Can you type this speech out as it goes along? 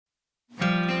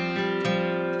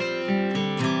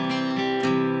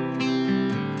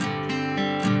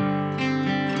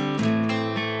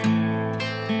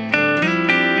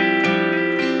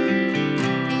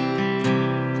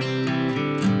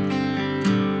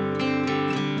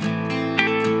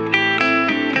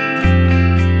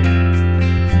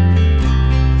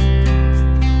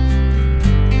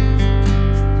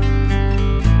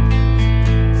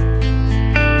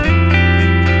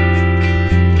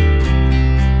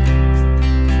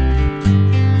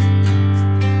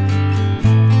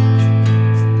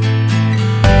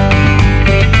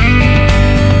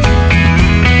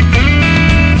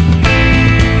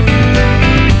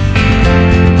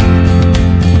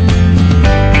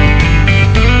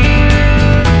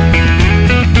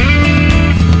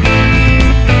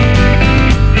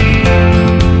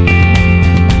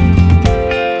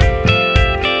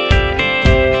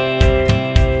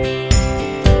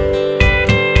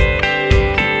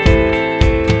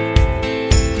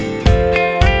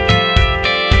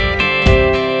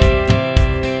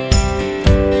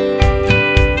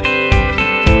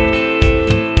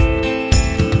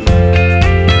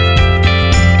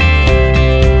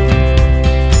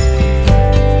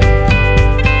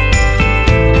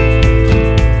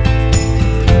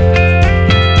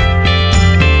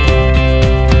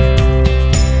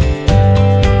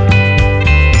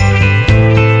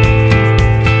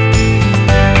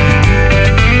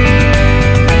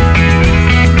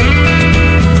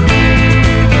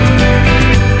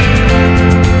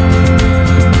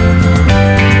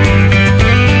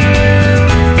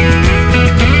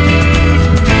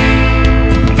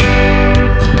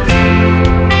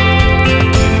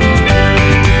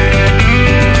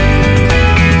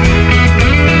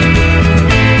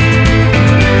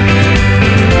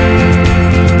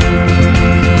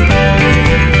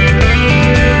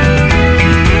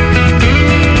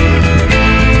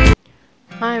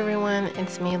everyone,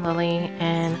 it's me Lily,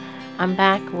 and I'm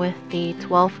back with the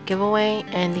 12th giveaway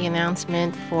and the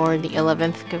announcement for the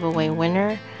 11th giveaway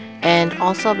winner. And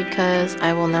also, because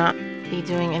I will not be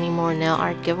doing any more nail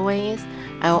art giveaways,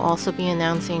 I will also be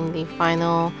announcing the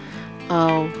final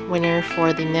winner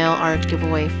for the nail art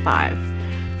giveaway 5.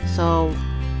 So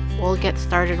we'll get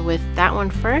started with that one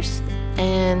first,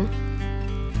 and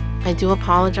I do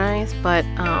apologize, but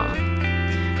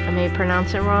I may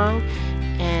pronounce it wrong.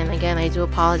 And again, I do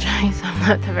apologize. I'm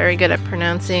not very good at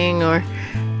pronouncing or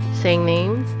saying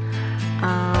names.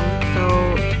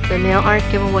 So the nail art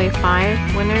giveaway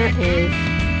 5 winner is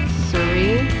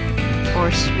Sri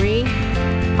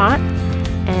Pot,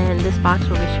 and this box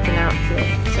will be shipping out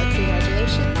today. So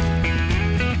congratulations.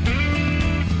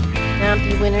 Now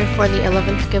the winner for the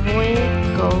 11th giveaway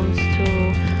goes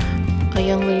to a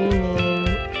young lady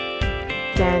named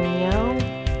Danyelle.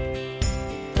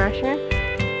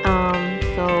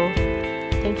 So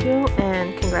thank you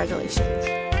and congratulations.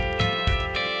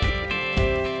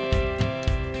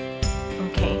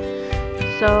 Okay,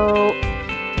 so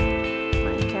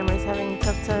my camera's having a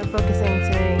tough time focusing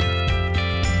today.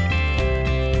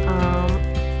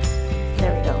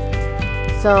 There we go.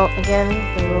 So again,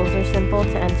 the rules are simple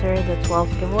to enter the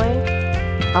 12th giveaway.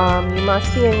 You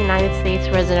must be a United States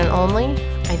resident only.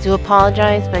 I do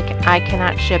apologize, but I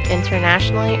cannot ship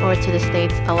internationally or to the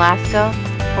states Alaska,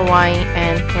 Hawaii,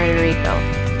 and Puerto Rico.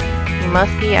 You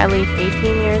must be at least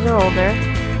 18 years or older.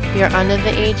 If you're under the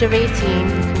age of 18, you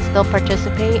can still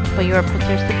participate, but you are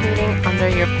participating under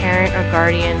your parent or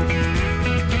guardian's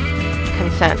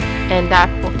consent. And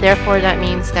therefore that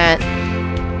means that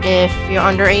if you're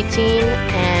under 18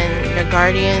 and your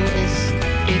guardian is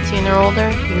 18 or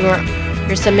older,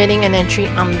 you're submitting an entry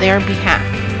on their behalf.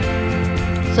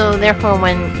 So therefore,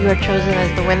 when you are chosen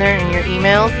as the winner in your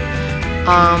email,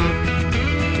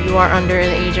 you are under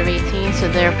the age of 18, so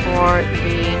therefore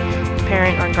the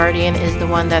parent or guardian is the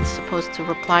one that's supposed to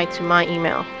reply to my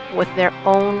email with their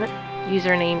own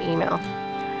username email.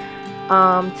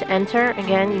 To enter,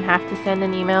 again, you have to send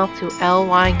an email to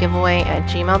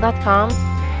lygiveaway@gmail.com,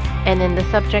 and in the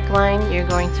subject line you're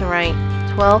going to write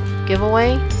 12th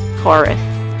giveaway Coris.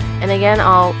 And again,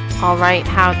 I'll write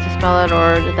how to spell it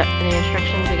or the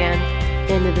instructions again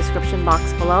in the description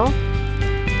box below.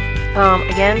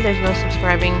 Again, there's no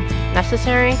subscribing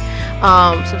necessary.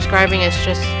 Subscribing is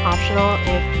just optional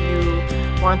if you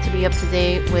want to be up to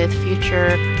date with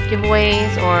future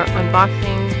giveaways or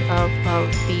unboxings of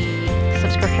the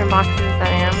subscription boxes that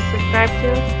I am subscribed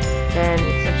to, then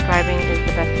subscribing is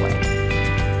the best way.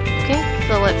 Okay,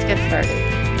 so let's get started.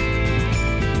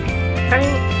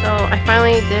 Alright, so I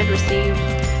finally did receive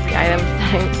the items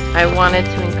that I wanted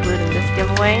to include in this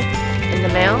giveaway in the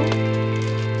mail.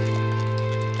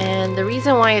 And the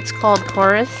reason why it's called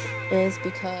Coris is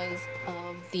because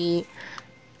of the,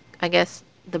 I guess,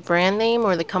 the brand name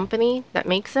or the company that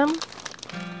makes them.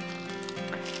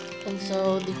 And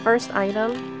so the first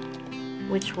item,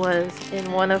 which was in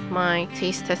one of my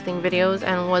taste testing videos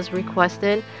and was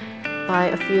requested by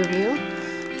a few of you,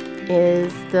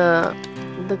 is the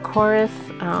Coris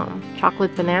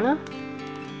chocolate banana.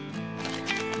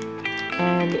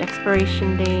 And the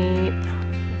expiration date,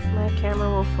 if my camera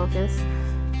will focus,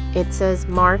 it says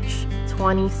March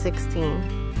 2016.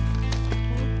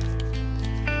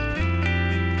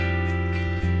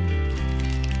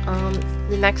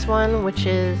 The next one, which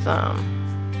is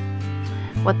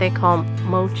what they call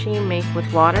mochi made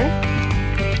with water.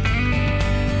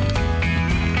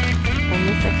 And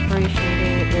this expiration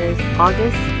date is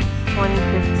August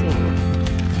 2015.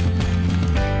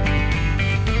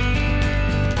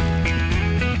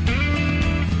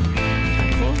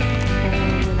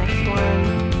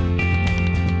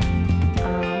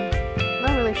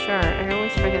 I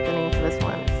always forget the name for this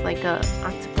one. It's like a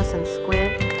octopus and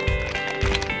squid.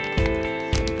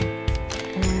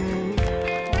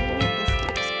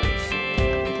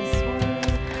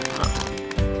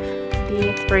 And the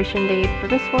expiration date for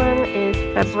this one is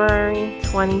February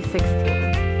 2016.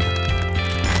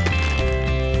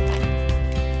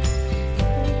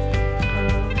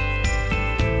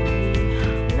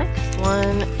 The next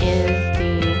one is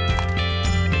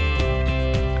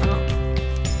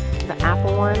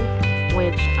Apple one,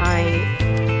 which I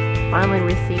finally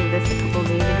received this a couple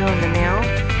days ago in the mail,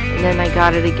 and then I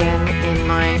got it again in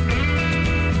my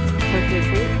Tokyo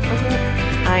treat, was it?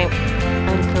 I'm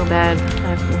so bad. I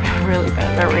have a really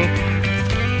bad memory.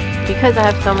 Because I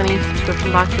have so many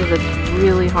subscription boxes, it's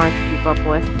really hard to keep up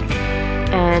with.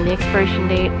 And the expiration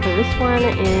date for this one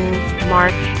is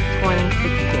March 2016.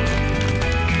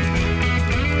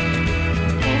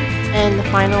 And the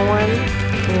final one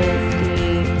is the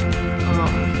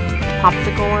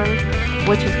popsicle one,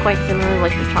 which is quite similar,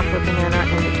 like the chocolate banana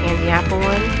and the candy apple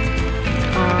one.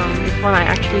 This one I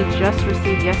actually just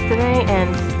received yesterday,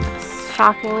 and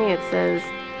shockingly it says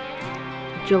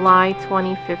July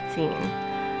 2015,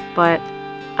 but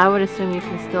I would assume you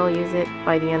can still use it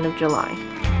by the end of July.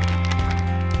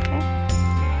 Okay.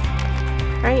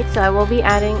 Alright, so I will be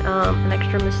adding an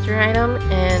extra mystery item,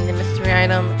 and the mystery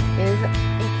item is a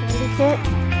candy kit,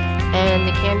 and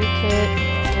the candy kit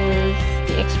is,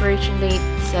 the expiration date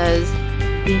says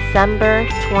December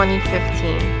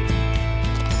 2015.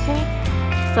 Okay,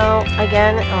 so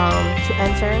again, to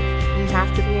enter, you have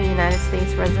to be a United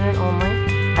States resident only.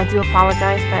 I do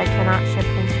apologize, but I cannot ship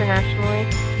internationally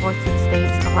or to the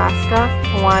states Alaska,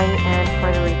 Hawaii, and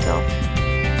Puerto Rico.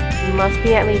 You must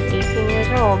be at least 18 years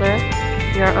or older.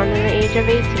 If you are under the age of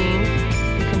 18,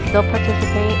 you can still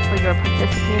participate, but you are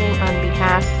participating on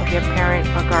behalf of your parent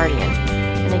or guardian.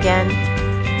 And again,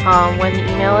 when the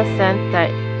email is sent that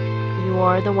you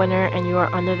are the winner and you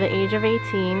are under the age of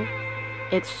 18,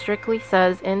 it strictly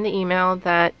says in the email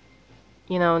that,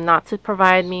 you know, not to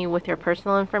provide me with your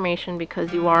personal information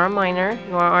because you are a minor,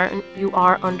 you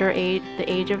are under the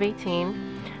age of 18,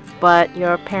 but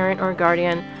your parent or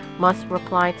guardian must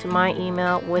reply to my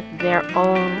email with their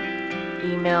own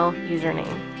email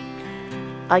username.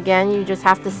 Again, you just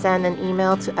have to send an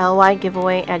email to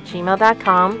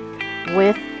lygiveaway@gmail.com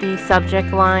with the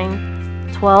subject line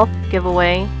 12th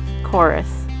giveaway Coris.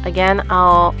 Again,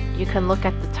 you can look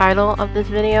at the title of this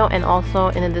video and also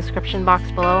in the description box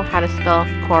below how to spell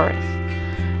Coris.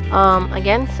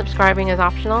 Again, subscribing is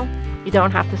optional. You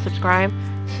don't have to subscribe.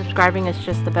 Subscribing is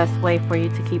just the best way for you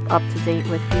to keep up to date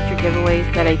with future giveaways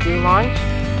that I do launch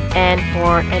and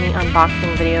for any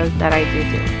unboxing videos that I do.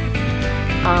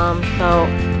 So,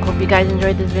 hope you guys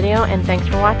enjoyed this video, and thanks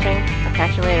for watching. I'll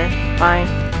catch you later. Bye.